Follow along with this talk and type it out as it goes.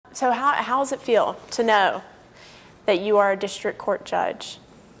So how does it feel to know that you are a district court judge?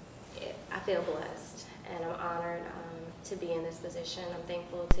 I feel blessed, and I'm honored to be in this position. I'm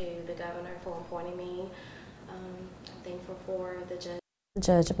thankful to the governor for appointing me. I'm thankful for the judge.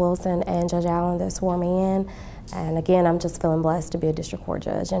 Judge Wilson and Judge Allen that swore me in, and again, I'm just feeling blessed to be a district court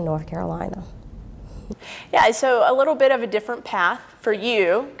judge in North Carolina. Yeah, so a little bit of a different path for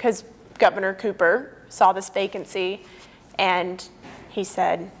you, because Governor Cooper saw this vacancy and he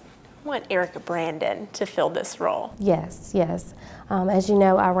said, I want Erica Brandon to fill this role. Yes, yes. As you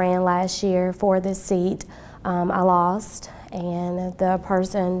know, I ran last year for this seat. I lost, and the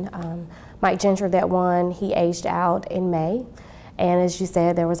person, Mike Gentry, that won, he aged out in May. And as you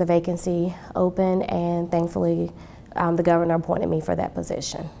said, there was a vacancy open, and thankfully the governor appointed me for that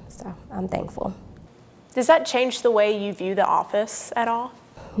position. So I'm thankful. Does that change the way you view the office at all?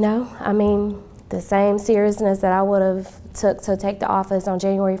 No, I mean, the same seriousness that I would have took to take the office on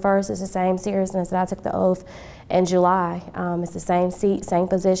January 1st is the same seriousness that I took the oath in July. It's the same seat, same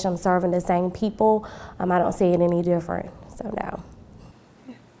position, I'm serving the same people. I don't see it any different, so no.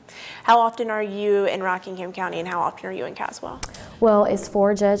 How often are you in Rockingham County and how often are you in Caswell? Well, it's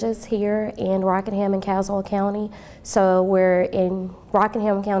 4 judges here in Rockingham and Caswell County. So we're in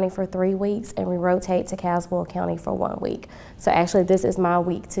Rockingham County for 3 weeks and we rotate to Caswell County for 1 week. So actually this is my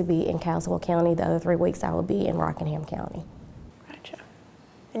week to be in Caswell County. The other 3 weeks I will be in Rockingham County. Gotcha.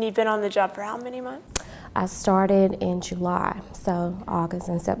 And you've been on the job for how many months? I started in July, so August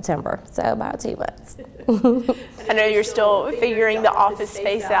and September, so about 2 months. I know you're still figuring the office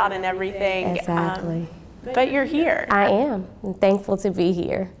space out and everything. Exactly. But you're here. I am. I'm thankful to be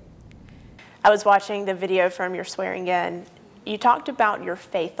here. I was watching the video from your swearing in. You talked about your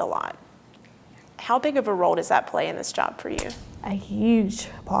faith a lot. How big of a role does that play in this job for you? A huge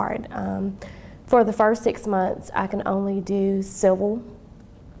part. For the first 6 months, I can only do civil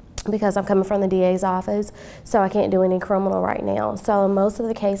because I'm coming from the DA's office, so I can't do any criminal right now. So most of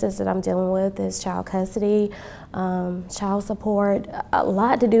the cases that I'm dealing with is child custody, child support, a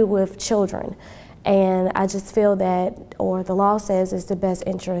lot to do with children. And I just feel that, or the law says, it's the best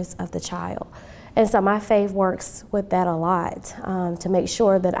interest of the child. And so my faith works with that a lot to make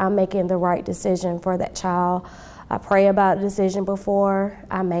sure that I'm making the right decision for that child. I pray about a decision before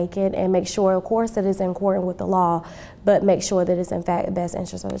I make it and make sure, of course, that it's in accordance with the law, but make sure that it's in fact the best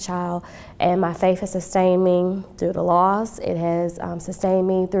interest of the child. And my faith has sustained me through the loss. It has sustained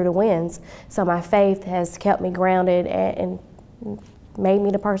me through the wins. So my faith has kept me grounded and made me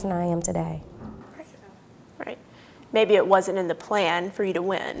the person I am today. Right. Maybe it wasn't in the plan for you to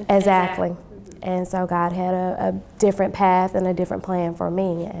win. Exactly. And so God had a different path and a different plan for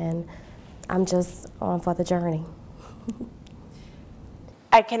me, and I'm just on for the journey.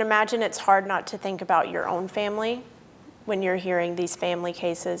 I can imagine it's hard not to think about your own family when you're hearing these family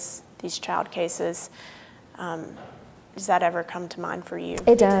cases, these child cases. Does that ever come to mind for you?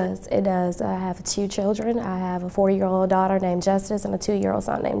 It does. It does. I have 2 children. I have a 4-year-old daughter named Justice and a 2-year-old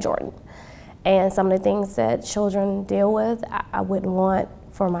son named Jordan. And some of the things that children deal with, I wouldn't want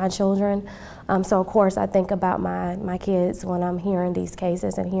for my children. So of course I think about my kids when I'm hearing these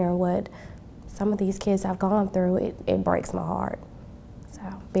cases and hearing what some of these kids have gone through. It breaks my heart. So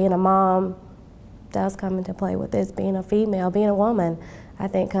being a mom does come into play with this. Being a female, being a woman, I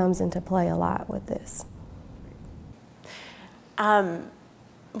think comes into play a lot with this.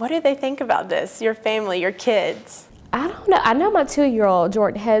 What do they think about this, your family, your kids? I don't know. I know my 2-year-old,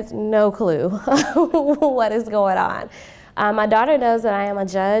 Jordan, has no clue what is going on. My daughter knows that I am a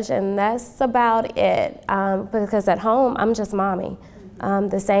judge, and that's about it, because at home, I'm just mommy.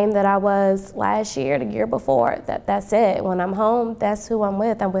 The same that I was last year, the year before, that's it. When I'm home, that's who I'm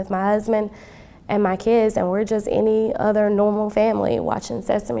with. I'm with my husband and my kids, and we're just any other normal family watching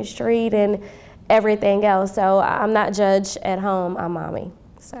Sesame Street and everything else. So I'm not judge at home, I'm mommy.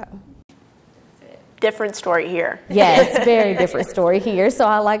 So. Different story here. Yes, very different story here. So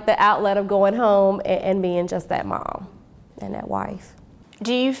I like the outlet of going home and being just that mom and that wife.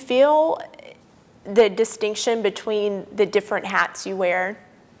 Do you feel the distinction between the different hats you wear,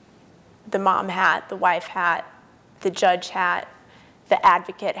 the mom hat, the wife hat, the judge hat, the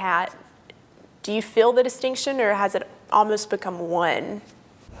advocate hat? Do you feel the distinction, or has it almost become one?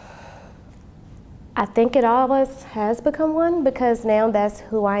 I think it always has become one, because now that's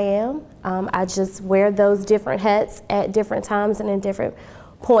who I am. I just wear those different hats at different times and in different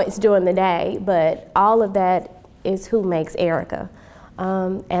points during the day, but all of that is who makes Erica.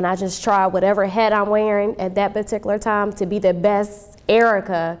 And I just try whatever hat I'm wearing at that particular time to be the best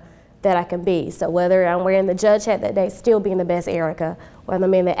Erica that I can be. So whether I'm wearing the judge hat that day, still being the best Erica, whether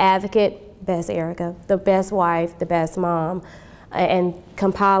I'm being the advocate, best Erica, the best wife, the best mom, and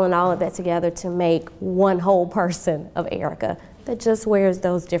compiling all of that together to make one whole person of Erica that just wears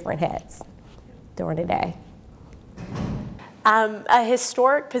those different hats during the day. A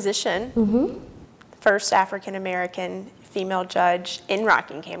historic position, first African-American female judge in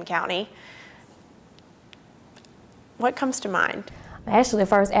Rockingham County. What comes to mind? Actually, the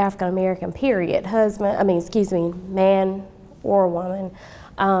first African-American period, man or woman.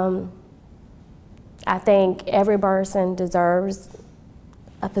 I think every person deserves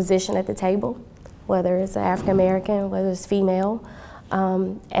a position at the table, whether it's African-American, whether it's female,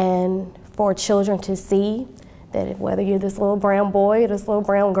 and for children to see that whether you're this little brown boy or this little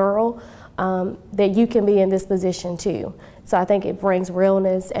brown girl, that you can be in this position too. So I think it brings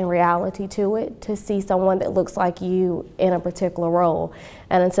realness and reality to it, to see someone that looks like you in a particular role.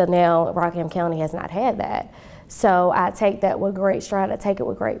 And until now, Rockingham County has not had that. So I take that with great stride, I take it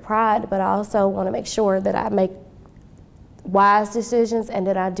with great pride, but I also want to make sure that I make wise decisions and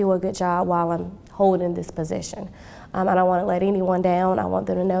that I do a good job while I'm holding this position. I don't want to let anyone down. I want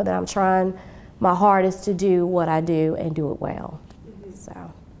them to know that I'm trying my hardest to do what I do and do it well.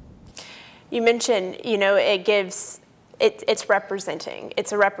 So, you mentioned, it's representing.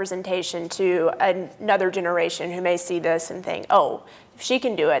 It's a representation to another generation who may see this and think, oh, if she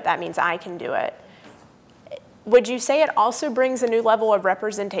can do it, that means I can do it. Would you say it also brings a new level of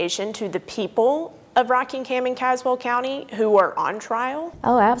representation to the people of Rockingham and Caswell County who are on trial?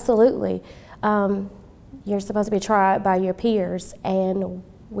 Oh, absolutely. You're supposed to be tried by your peers, and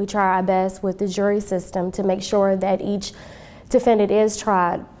we try our best with the jury system to make sure that each defendant is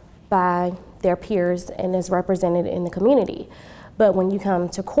tried by their peers and is represented in the community. But when you come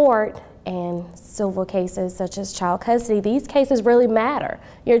to court and civil cases such as child custody, these cases really matter.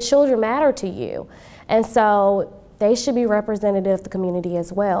 Your children matter to you. And so they should be representative of the community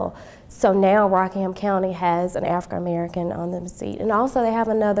as well. So now Rockingham County has an African American on the seat, and also they have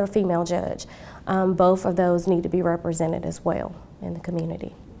another female judge. Both of those need to be represented as well in the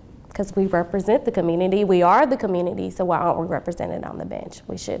community. Because we represent the community, we are the community, so why aren't we represented on the bench?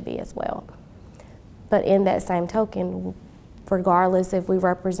 We should be as well. But in that same token, regardless if we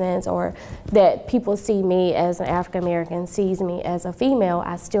represent or that people see me as an African American, sees me as a female,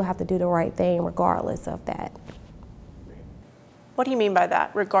 I still have to do the right thing regardless of that. What do you mean by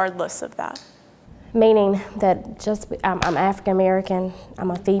that, regardless of that? Meaning that I'm African American,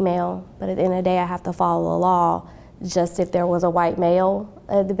 I'm a female, but at the end of the day I have to follow the law. Just if there was a white male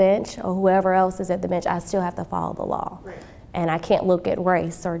at the bench or whoever else is at the bench, I still have to follow the law. Right. And I can't look at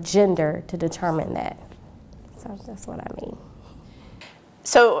race or gender to determine that. So that's what I mean.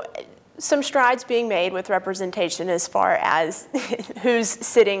 So some strides being made with representation as far as who's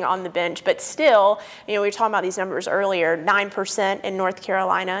sitting on the bench, but still, we were talking about these numbers earlier, 9% in North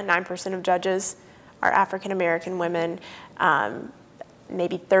Carolina, 9% of judges are African American women,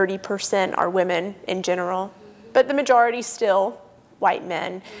 maybe 30% are women in general, but the majority still white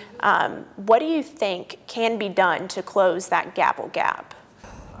men. What do you think can be done to close that gavel gap?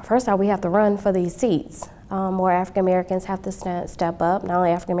 First of all, we have to run for these seats. More African Americans have to step up, not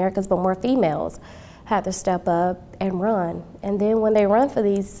only African Americans, but more females have to step up and run. And then when they run for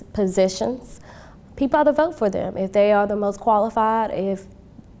these positions, people have to vote for them. If they are the most qualified, if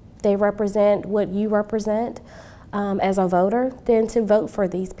they represent what you represent as a voter, then to vote for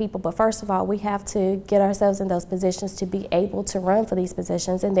these people. But first of all, we have to get ourselves in those positions to be able to run for these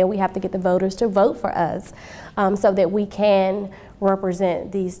positions, and then we have to get the voters to vote for us so that we can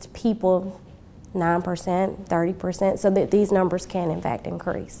represent these people 9%, 30%, so that these numbers can in fact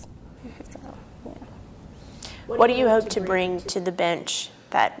increase. So, yeah. What do you hope to bring to the bench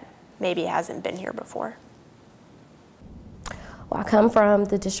that maybe hasn't been here before? Well, I come from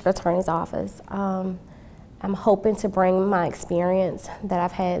the district attorney's office. I'm hoping to bring my experience that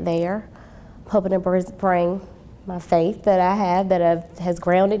I've had there. I'm hoping to bring my faith that I have that has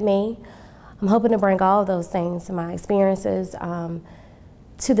grounded me. I'm hoping to bring all of those things, my experiences,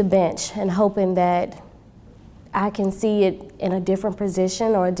 to the bench, and hoping that I can see it in a different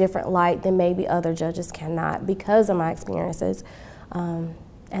position or a different light than maybe other judges cannot because of my experiences. And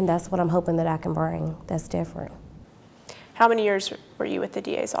that's what I'm hoping that I can bring that's different. How many years were you with the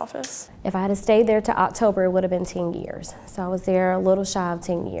DA's office? If I had stayed there to October, it would have been 10 years. So I was there a little shy of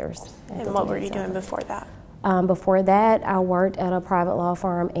 10 years. And what were you doing before that? Before that, I worked at a private law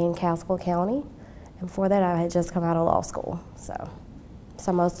firm in Caswell County. And before that, I had just come out of law school. So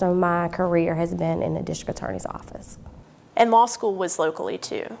most of my career has been in the district attorney's office. And law school was locally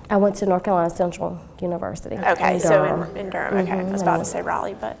too? I went to North Carolina Central University. Okay, in so Durham. in Durham. Okay, I was about to say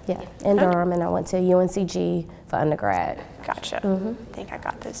Raleigh, but. Yeah, in Durham, and I went to UNCG for undergrad. Gotcha. I think I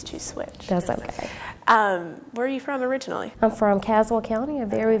got those two switched. That's okay. Where are you from originally? I'm from Caswell County, a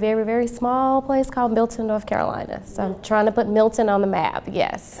very, very, very small place called Milton, North Carolina. So I'm trying to put Milton on the map,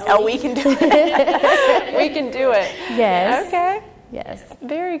 yes. Oh, we can do it. We can do it. Yes. Okay. Yes.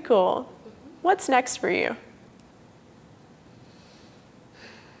 Very cool. What's next for you?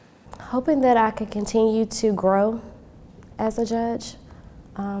 Hoping that I could continue to grow as a judge.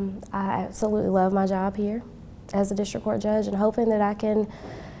 I absolutely love my job here as a district court judge, and hoping that I can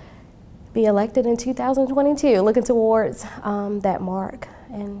be elected in 2022, looking towards that mark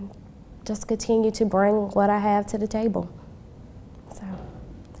and just continue to bring what I have to the table. So,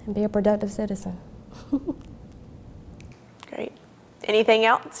 and be a productive citizen. Great. Anything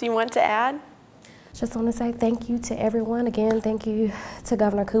else you want to add? Just want to say thank you to everyone. Again, thank you to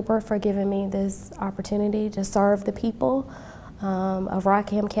Governor Cooper for giving me this opportunity to serve the people of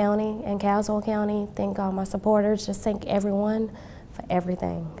Rockham County and Caswell County. Thank all my supporters. Just thank everyone for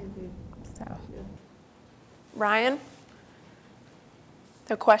everything. So, Ryan?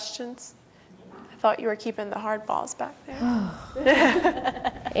 No questions? I thought you were keeping the hard balls back there.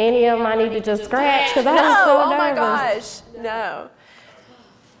 any of them I need to just scratch because I was so nervous. Oh my gosh, no.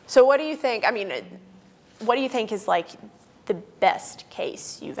 So what do you think, I mean, what do you think is like the best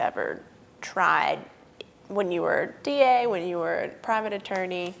case you've ever tried when you were DA, when you were a private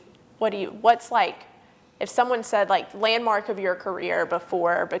attorney? What's like, if someone said like landmark of your career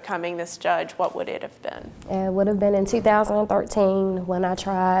before becoming this judge, what would it have been? It would have been in 2013 when I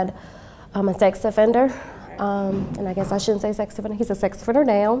tried a sex offender. And I guess I shouldn't say sex offender, he's a sex offender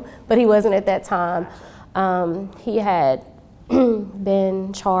now, but he wasn't at that time. He had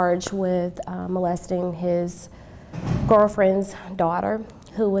been charged with molesting his girlfriend's daughter,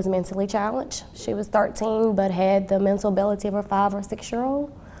 who was mentally challenged. She was 13, but had the mental ability of a 5 or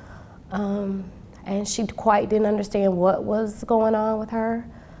 6-year-old. And she quite didn't understand what was going on with her.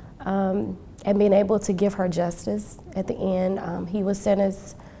 And being able to give her justice at the end, he was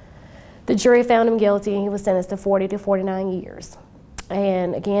sentenced, the jury found him guilty, and he was sentenced to 40 to 49 years.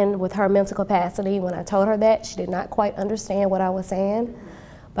 And again, with her mental capacity, when I told her that, she did not quite understand what I was saying.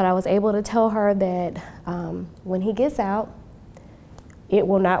 But I was able to tell her that when he gets out, it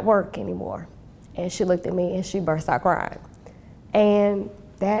will not work anymore. And she looked at me and she burst out crying. And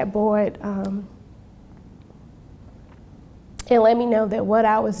that boy, it let me know that what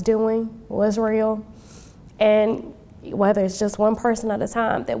I was doing was real. And whether it's just one person at a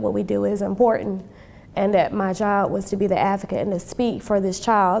time, that what we do is important. And that my job was to be the advocate and to speak for this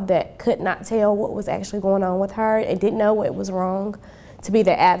child that could not tell what was actually going on with her and didn't know what was wrong, to be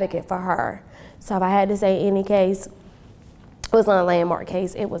the advocate for her. So if I had to say any case was on a landmark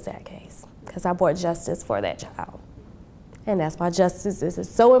case, it was that case, because I brought justice for that child. And that's why justice is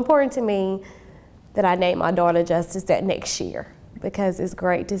so important to me, that I named my daughter Justice that next year, because it's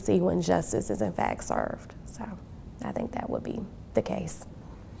great to see when justice is in fact served. So I think that would be the case.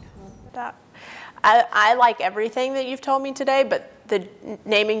 I like everything that you've told me today, but the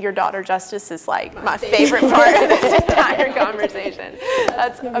naming your daughter Justice is like my favorite part of this entire conversation.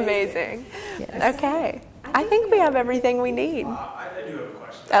 That's amazing. Yes. Okay. I think we have everything we need. I do have a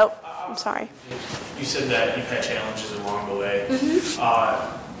question. Oh, I'm sorry. You said that you've had challenges along the way.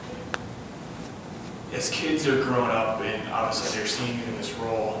 As kids are growing up and obviously they're seeing you in this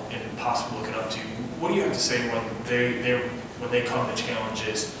role and possibly looking up to you, what do you have to say when they come to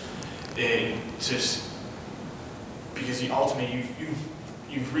challenges? And just because ultimately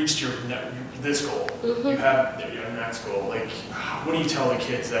you've reached this goal, you have your next goal. Like, what do you tell the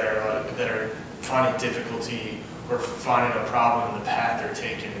kids that are finding difficulty or finding a problem in the path they're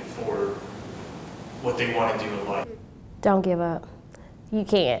taking for what they want to do in life? Don't give up. You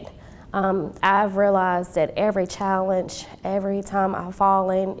can't. I've realized that every challenge, every time I've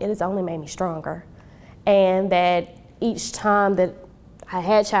fallen, it has only made me stronger, and that each time that I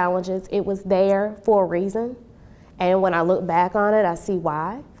had challenges, it was there for a reason. And when I look back on it, I see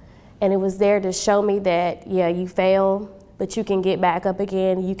why. And it was there to show me that, yeah, you fail, but you can get back up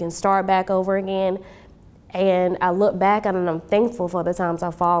again. You can start back over again. And I look back and I'm thankful for the times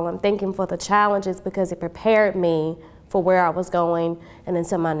I fall. I'm thankful for the challenges, because it prepared me for where I was going and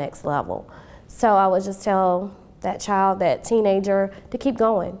into my next level. So I would just tell that child, that teenager, to keep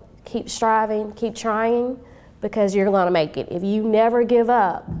going, keep striving, keep trying, because you're gonna make it. If you never give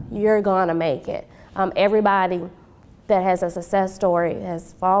up, you're gonna make it. Everybody that has a success story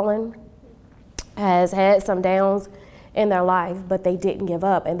has fallen, has had some downs in their life, but they didn't give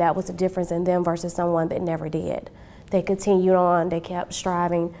up, and that was the difference in them versus someone that never did. They continued on, they kept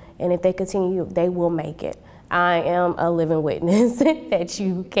striving, and if they continue, they will make it. I am a living witness that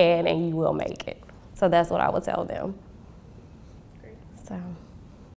you can and you will make it. So that's what I would tell them. So.